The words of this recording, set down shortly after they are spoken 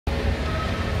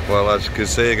Well, as you can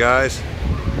see, guys,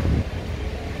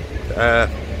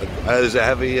 there's a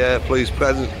heavy police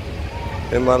presence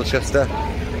in Manchester.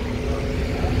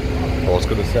 I was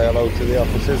going to say hello to the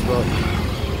officers, but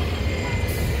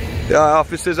yeah,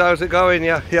 officers, how's it going?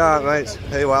 Yeah, mates.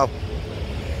 Hey, well.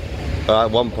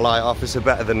 Alright, one polite officer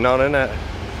better than none, innit?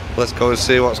 Let's go and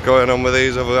see what's going on with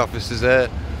these other officers here.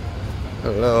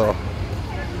 Hello.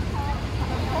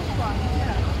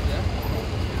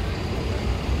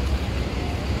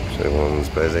 Everyone's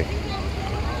busy.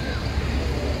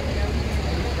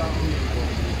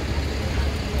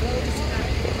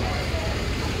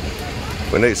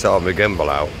 We need to sort my gimbal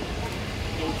out.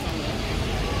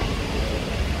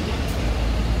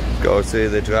 Go see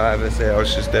the driver, see how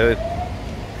she's doing.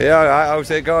 Yeah, alright,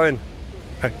 how's it going?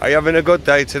 Are you having a good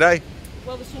day today?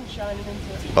 Well, the sun's shining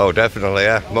into it. Oh, definitely,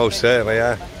 yeah. Most certainly,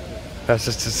 yeah.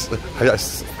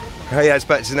 Are you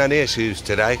expecting any issues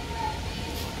today?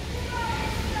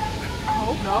 I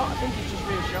hope not. I think it's just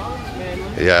reassurance,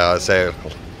 mainly. Yeah, I'd say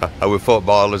with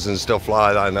footballers and stuff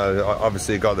like that. I know,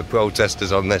 obviously you've got the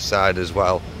protesters on this side as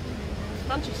well.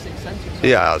 Manchester City Centre.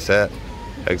 Yeah, that's it.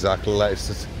 Exactly.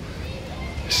 Let's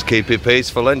just keep it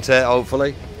peaceful, isn't it,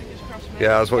 hopefully?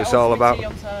 Yeah, that's what it's all about.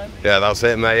 Yeah, that's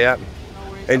it, mate, yeah.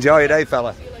 Enjoy your day,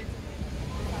 fella.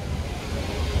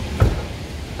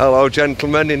 Hello,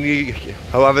 gentlemen. And you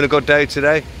are having a good day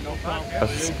today?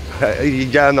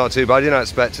 Yeah, not too bad. You're not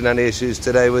expecting any issues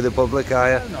today with the public,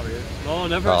 are you? Not really. No,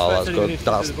 never that's good.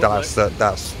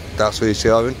 That's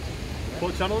reassuring.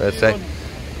 What channel are you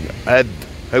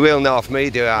on? Real North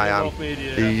Media, I am. North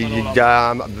Media.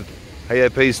 Are you a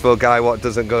peaceful guy what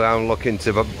doesn't go around looking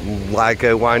to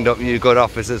wind up you good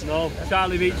officers? No,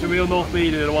 Charlie Beach and Real North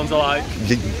Media are the ones I like.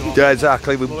 Yeah,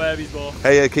 exactly.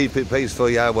 Hey, keep it peaceful,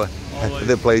 yeah, we're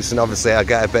the police, and obviously I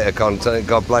get a bit of content.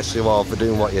 God bless you all for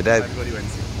doing what you do.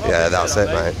 Yeah, that's it,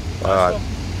 mate. Alright.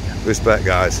 Respect,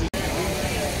 guys.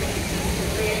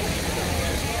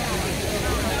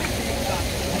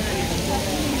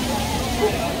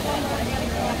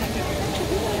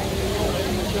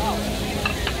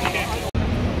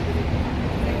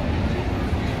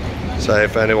 So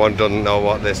if anyone doesn't know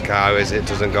what this car is, it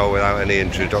doesn't go without any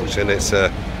introduction. It's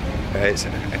a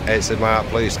marked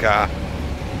police car.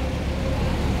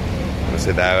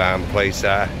 Obviously their armed police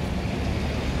there.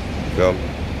 Come.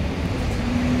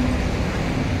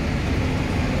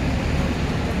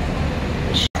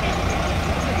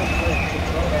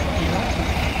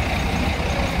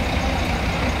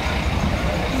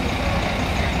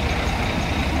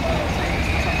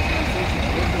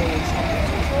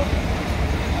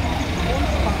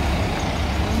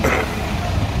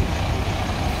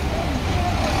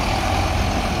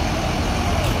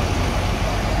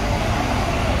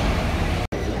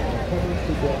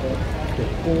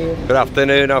 Good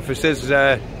afternoon, officers. It's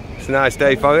a nice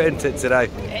day for it, isn't it, today?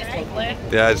 It's lovely.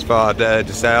 Yeah, it's for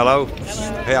to say hello.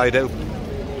 Hey, how you do?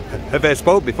 Have they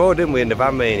spoke before, didn't we, in the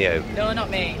van, me and you? No, not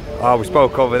me. Oh, we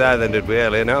spoke over there then, did we,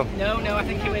 earlier, no? No, I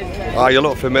think it was... Oh, you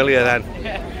look familiar then.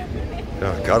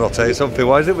 Oh, God, I'll tell you something.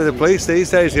 Why is it with the police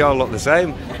these days? They all look the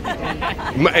same.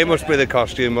 It must be the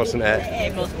costume, mustn't it?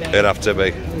 It must be. It'd have to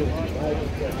be.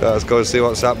 Let's go and see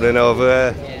what's happening over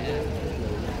there.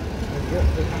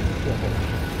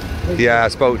 Yeah, I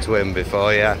spoke to him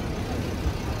before, yeah.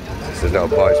 There's no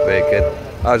point speaking.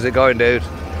 How's it going, dude?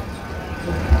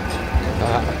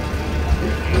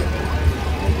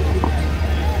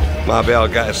 Might be able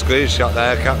to get a screenshot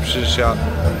there, caption shot.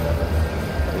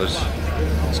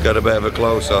 Let's get a bit of a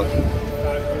close-up.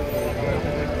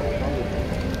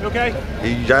 You okay?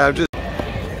 Yeah, I'm just...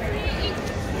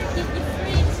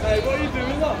 Hey, what are you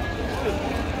doing, love?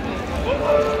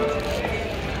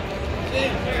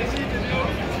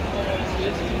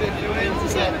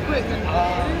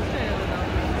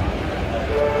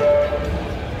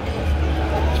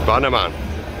 It's Banner Man.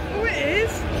 Oh, it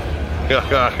is?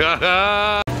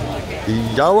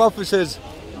 Yo, officers!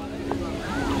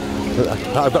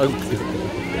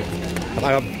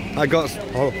 I got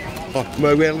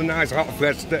my really nice hot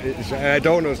fresh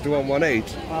donuts to want one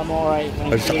each. I'm alright,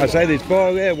 thank you. I say there's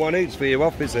 4 here, one each for you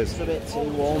officers. It's a bit too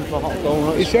warm for hot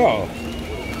donuts. You sure?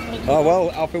 Oh well,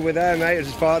 off with there, mate. I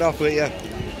just fired off with you.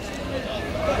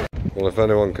 Well, if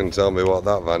anyone can tell me what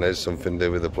that van is, something to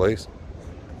do with the police,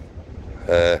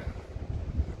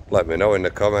 let me know in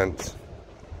the comments.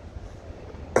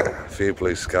 A few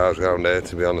police cars around here,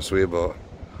 to be honest with you, but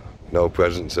no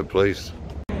presence of police.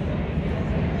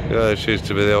 Yeah, this used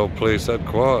to be the old police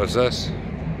headquarters, this.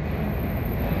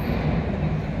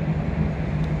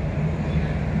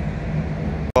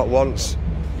 What once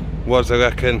was, I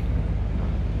reckon,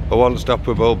 a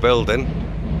one-stoppable building.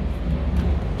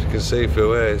 As you can see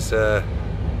through here, it's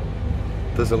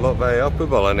Doesn't look very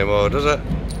operable anymore, does it?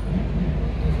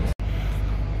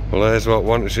 Well, there's what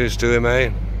Wantage used to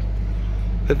remain.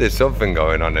 I think there's something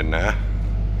going on in there.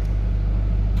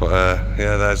 But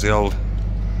yeah, there's the old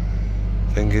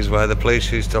thingies where the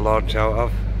police used to launch out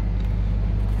of.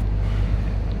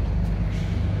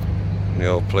 The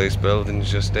old police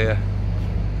building's just here.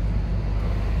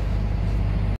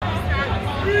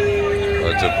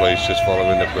 Loads of police just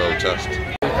following the protest.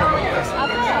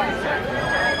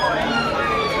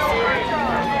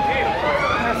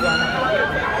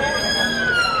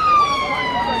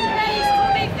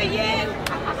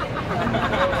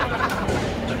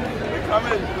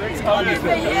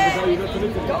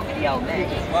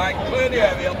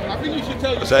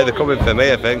 I say they're coming for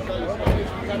me, I think.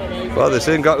 Well, they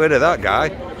soon got rid of that guy.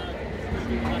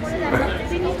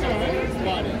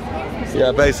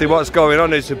 Yeah, basically what's going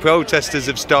on is the protesters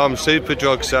have stormed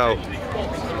Superdrug, so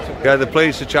yeah, the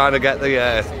police are trying to get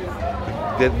the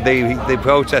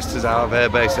protesters out of here,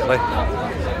 basically.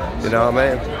 You know what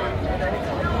I mean?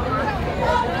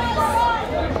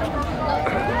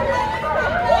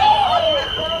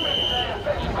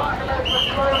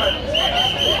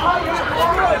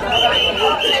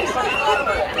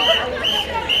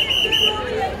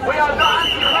 We are not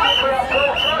anti-black, we are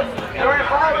pro-choice. You're in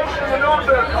violation of the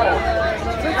Nuremberg Code.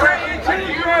 Take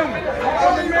you room.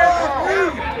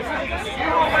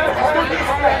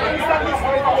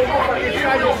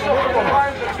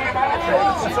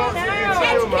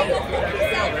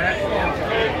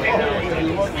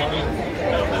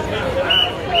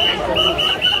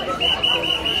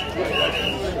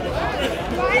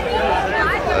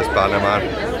 That's Banner Man.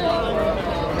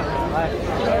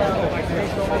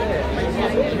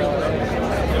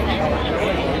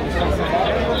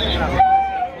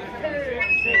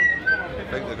 I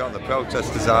think they've got the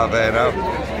protesters out there now. I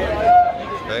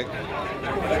think.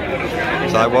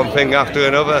 It's like one thing after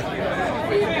another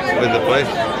with the police.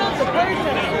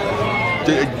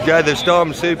 Yeah, they've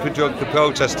stormed Superdrug, the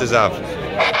protesters have. And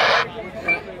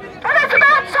it's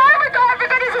about time we got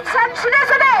everybody's attention,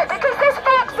 isn't it? Because this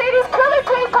vaccine is killing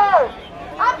people.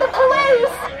 And the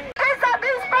police is that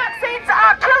these vaccines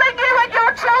are killing you and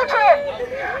your children.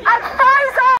 And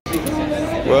Pfizer.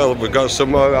 Well, we've got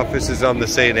some more officers on the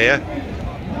scene here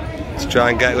to try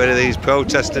and get rid of these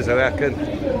protesters, I reckon.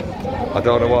 I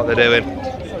don't know what they're doing,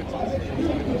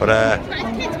 but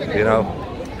you know,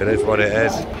 it is what it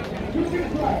is.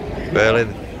 Really,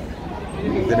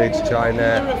 they need to try and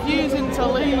They're refusing to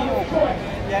leave.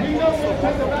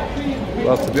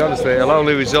 well, to be honest with you, it'll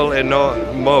only result in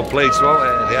more police, won't it,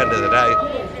 at the end of the day?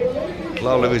 It'll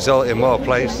only result in more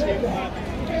police.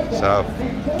 So,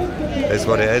 it's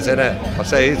what it is, isn't it? I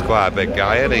say he's quite a big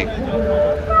guy, isn't he?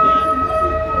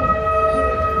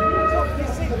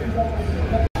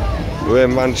 We're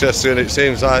in Manchester and it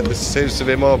seems like there seems to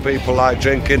be more people like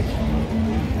drinking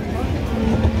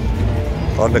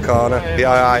on the corner.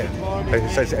 Yeah, alright.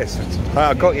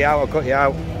 I'll cut you out, I'll cut you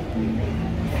out.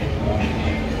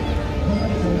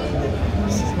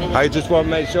 I just want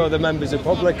to make sure the members of the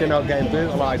public are not getting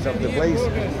brutalised off the police.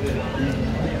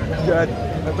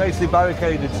 I basically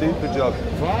barricaded Superdrug.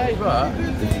 Why?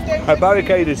 I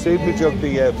barricaded Superdrug,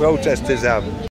 the protesters have.